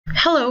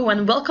Hello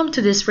and welcome to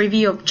this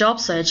review of Job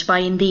Search by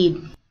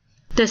Indeed.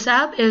 This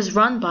app is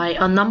run by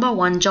a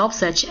 #1 job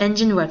search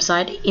engine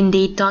website,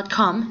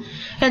 Indeed.com,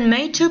 and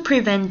made to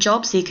prevent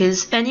job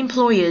seekers and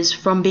employers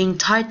from being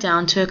tied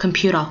down to a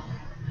computer.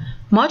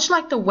 Much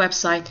like the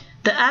website,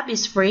 the app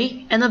is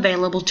free and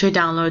available to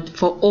download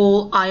for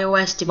all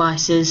iOS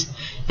devices,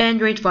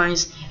 Android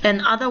phones,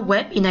 and other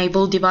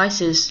web-enabled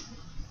devices.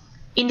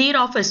 Indeed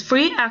offers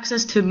free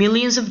access to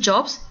millions of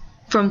jobs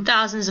from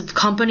thousands of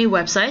company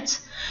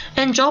websites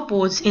and job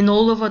boards in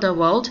all over the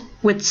world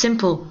with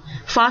simple,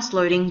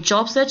 fast-loading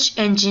job search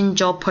engine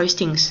job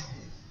postings.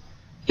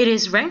 It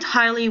is ranked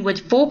highly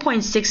with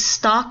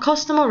 4.6-star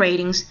customer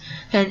ratings,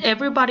 and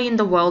everybody in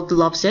the world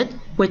loves it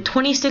with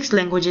 26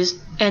 languages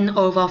and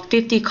over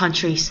 50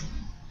 countries.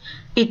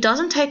 It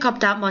doesn't take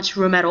up that much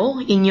room at all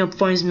in your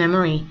phone's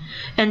memory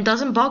and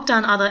doesn't bog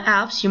down other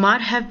apps you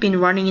might have been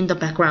running in the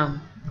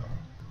background.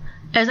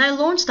 As I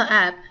launched the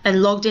app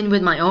and logged in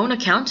with my own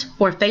account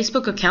or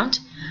Facebook account,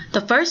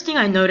 the first thing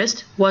I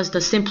noticed was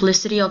the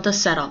simplicity of the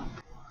setup.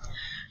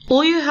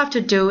 All you have to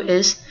do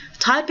is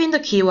type in the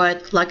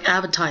keyword like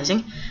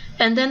advertising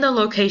and then the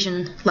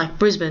location like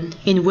Brisbane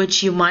in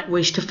which you might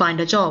wish to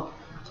find a job.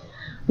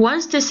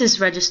 Once this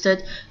is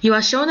registered, you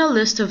are shown a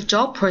list of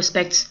job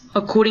prospects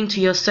according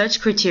to your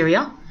search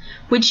criteria,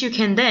 which you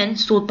can then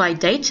sort by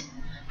date,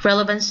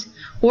 relevance,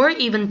 or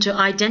even to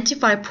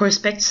identify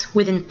prospects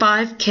within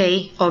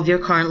 5K of your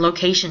current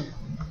location.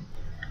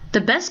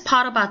 The best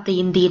part about the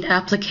Indeed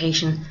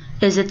application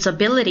is its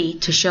ability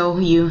to show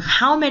you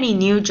how many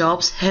new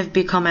jobs have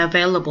become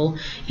available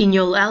in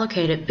your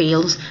allocated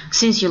fields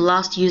since you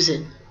last used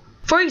it.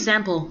 For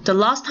example, the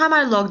last time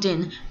I logged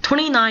in,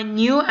 29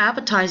 new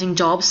advertising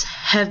jobs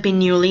have been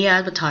newly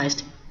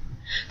advertised.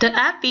 The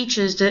app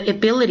features the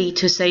ability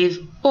to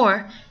save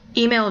or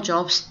email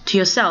jobs to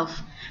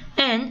yourself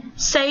and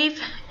save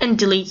and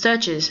delete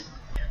searches.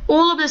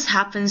 All of this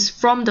happens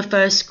from the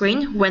first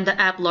screen when the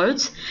app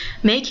loads,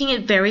 making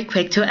it very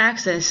quick to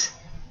access.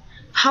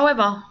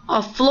 However,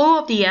 a flaw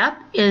of the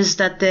app is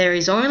that there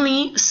is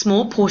only a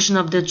small portion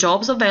of the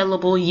jobs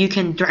available you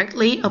can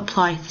directly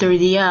apply through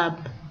the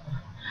app.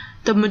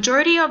 The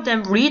majority of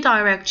them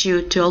redirect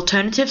you to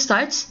alternative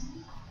sites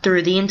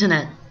through the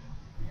internet.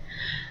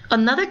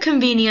 Another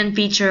convenient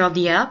feature of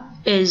the app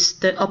is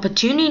the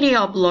opportunity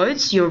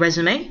uploads your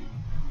resume,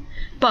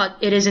 but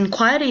it isn't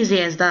quite easy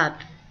as that.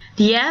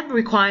 The app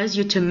requires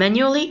you to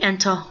manually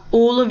enter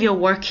all of your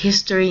work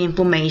history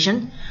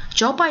information,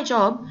 job by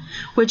job,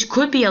 which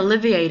could be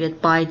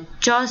alleviated by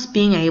just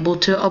being able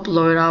to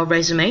upload our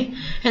resume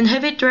and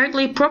have it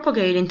directly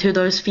propagate into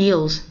those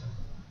fields.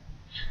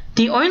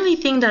 The only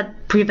thing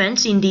that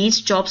prevents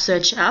Indeed's job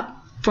search app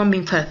from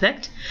being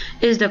perfect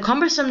is the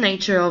cumbersome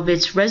nature of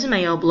its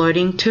resume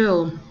uploading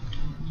tool.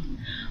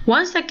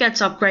 Once that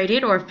gets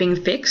upgraded or being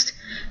fixed,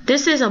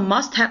 this is a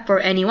must-have for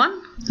anyone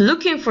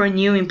looking for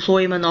new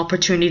employment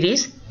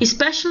opportunities,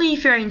 especially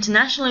if you're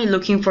internationally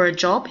looking for a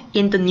job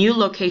in the new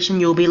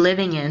location you'll be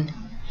living in.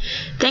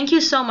 Thank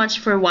you so much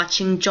for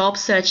watching Job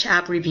Search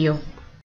app review.